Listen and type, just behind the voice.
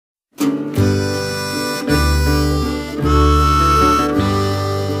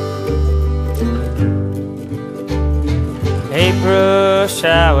April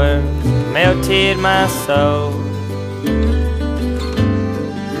showers melted my soul,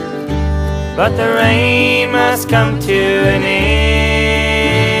 but the rain must come to an end.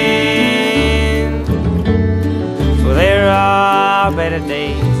 For there are better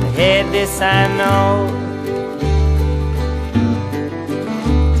days ahead, this I know.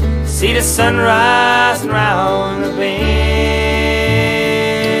 See the sun rising round the bend.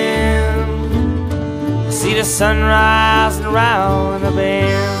 See the sun rising round the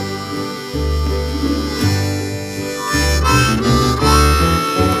bend.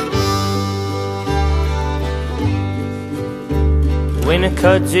 When the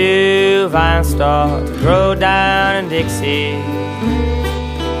kudzu vines start to grow down in Dixie,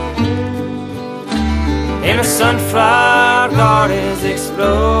 and the sunflower gardens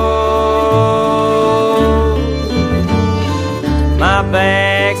explode, my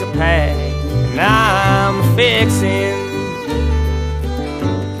bags are packed and I'm fixing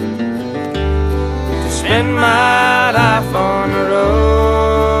to spend my life on the road,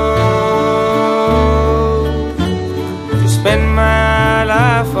 to spend my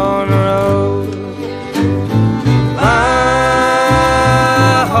life on the road.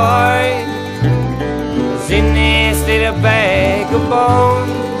 My heart is in this little bag of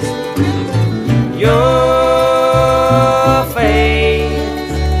bones. Your face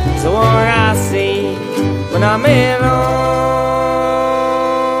is the one I see when I'm alone.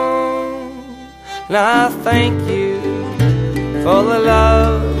 And I thank you for the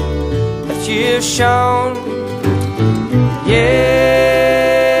love that you've shown.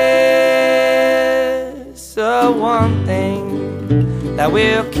 Yes, the one thing that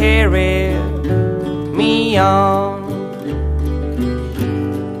will carry me on.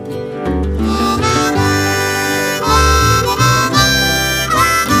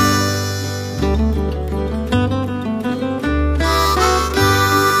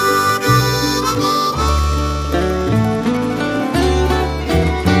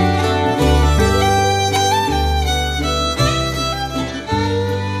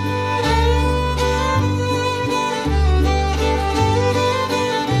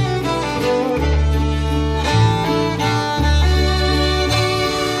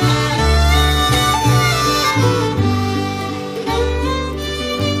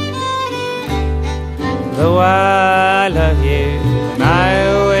 Though I love you, and I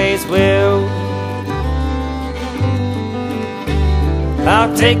always will,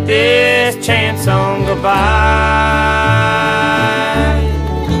 I'll take this chance on goodbye.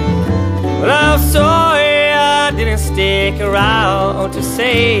 Well, I'm sorry I didn't stick around to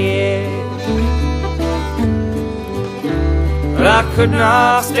say it, but I could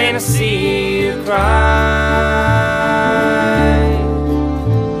not stand to see you cry.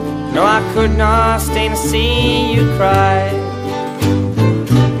 No, I could not stand to see you cry.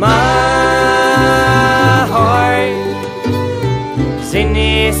 My heart is in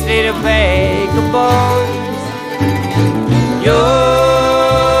this little bag of bones. Your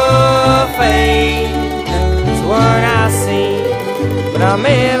face is what I see when I'm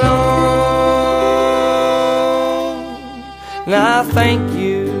alone. And I thank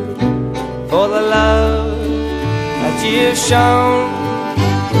you for the love that you've shown.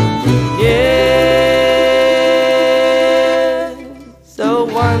 Yeah, so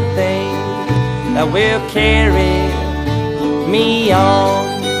one thing that will carry me on.